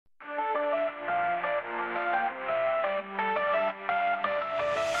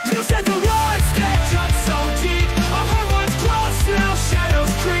You said the words that cut so deep. Our heart was close, now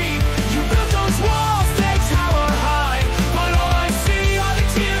shadows creep. You built those walls, they tower high, but all I see are the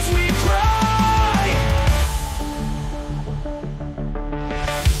tears we cry.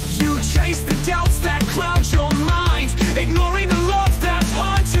 You chase the doubts that cloud your mind, ignoring the love that's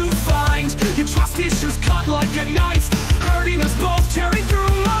hard to find. Your trust issues cut like a knife, hurting us both, tearing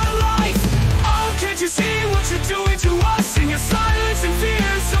through my life. Oh, can't you see what you're doing to us? In your silence and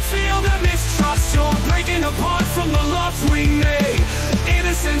fears, I feel the mistrust. You're breaking apart from the love we made.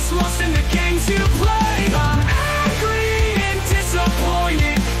 Innocence lost in the games you played. I'm angry and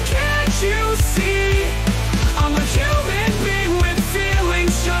disappointed. Can't you see? I'm a human being with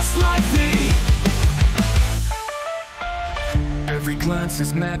feelings just like me. Every glance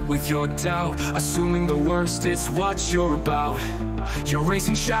is met with your doubt, assuming the worst is what you're about. You're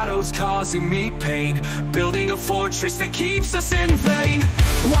raising shadows, causing me pain, building a fortress that keeps us in vain.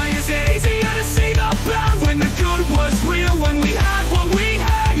 Why is it easier to see the bad when the good was real, when we had what we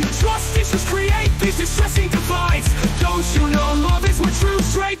had? Your trust issues create these distressing divides. Don't you know love is where true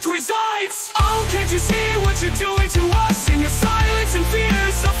strength resides? Oh, can't you see what you're doing to us? In your silence and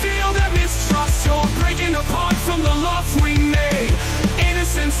fears, I feel that mistrust. You're breaking apart from the love we made.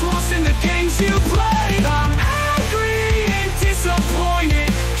 Innocence lost in the games you played. I'm angry and disappointed.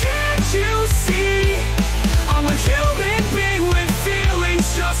 Can't you see? I'm a human being with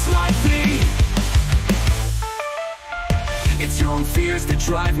feelings just like me. It's your own fears that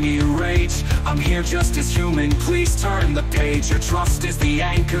drive me to rage. I'm here just as human, please turn the page. Your trust is the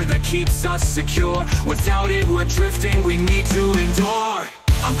anchor that keeps us secure. Without it we're drifting, we need to endure.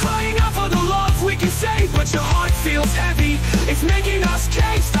 I'm crying out for the love we can save, but your heart feels heavy. It's making us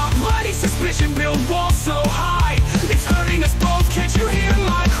cave. Stop letting suspicion build walls so high. It's hurting us both, can't you hear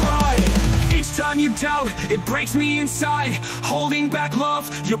my cry? Each time you doubt, it breaks me inside. Holding back love,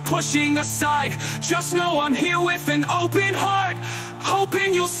 you're pushing aside. Just know I'm here with an open heart,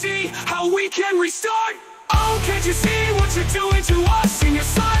 hoping you'll see how we can restart. Oh, can't you see what you're doing to us? In your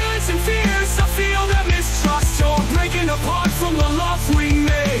silence and fears, I feel that mistrust. You're breaking apart from the love we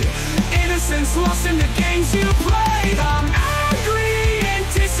made. Innocence lost in the games you played. I'm angry and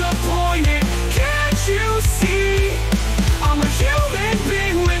disappointed. Can't you see? I'm a human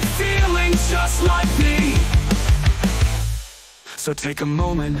being with feelings just like me. So take a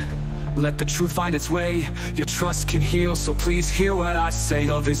moment, let the truth find its way. Your trust can heal, so please hear what I say.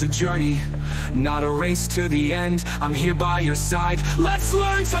 Love is a journey, not a race to the end. I'm here by your side, let's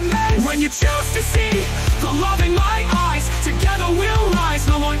learn to mend. When you choose to see the love in my eyes, together we'll rise.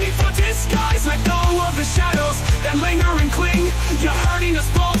 No more need for disguise. Let go of the shadows that linger and cling. You're hurting us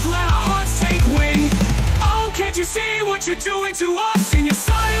both, let our hearts take wing. Oh, can't you see what you're doing to us? In your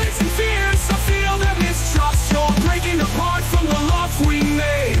silence and fears, I feel that mistrust. You're breaking apart from the love we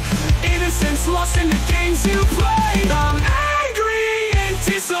made. Innocence lost in the games you played. I'm angry and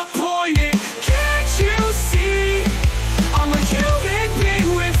disappointed. Can't you see? I'm a human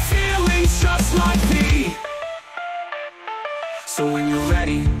being with feelings just like me. So when you're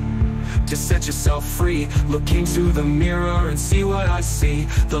ready to set yourself free, look into the mirror and see what I see.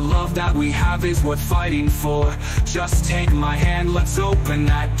 The love that we have is worth fighting for. Just take my hand, let's open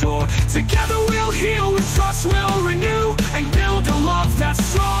that door. Together we'll heal, with trust we'll renew, and build a love that's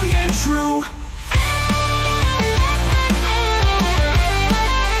strong and true.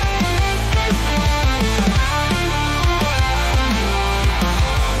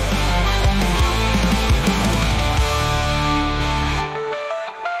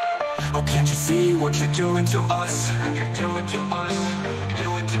 Oh, can't you see what you're doing to us? You're doing to us,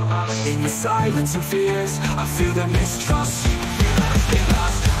 doing to us. In your silence and fears, I feel the mistrust. In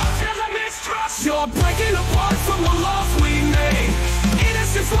us, I feel the mistrust. You're breaking apart from the love we made.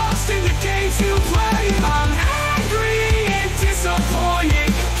 Innocence lost in the games you play. I'm angry and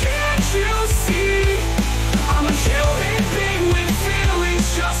disappointed. Can't you see? I'm a human being with feelings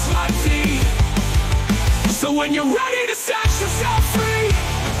just like me. So when you're ready to set yourself free,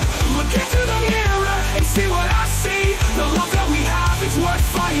 look into the mirror and see what I see. The love that we have is worth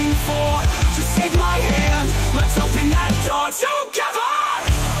fighting for. Just take my hand, let's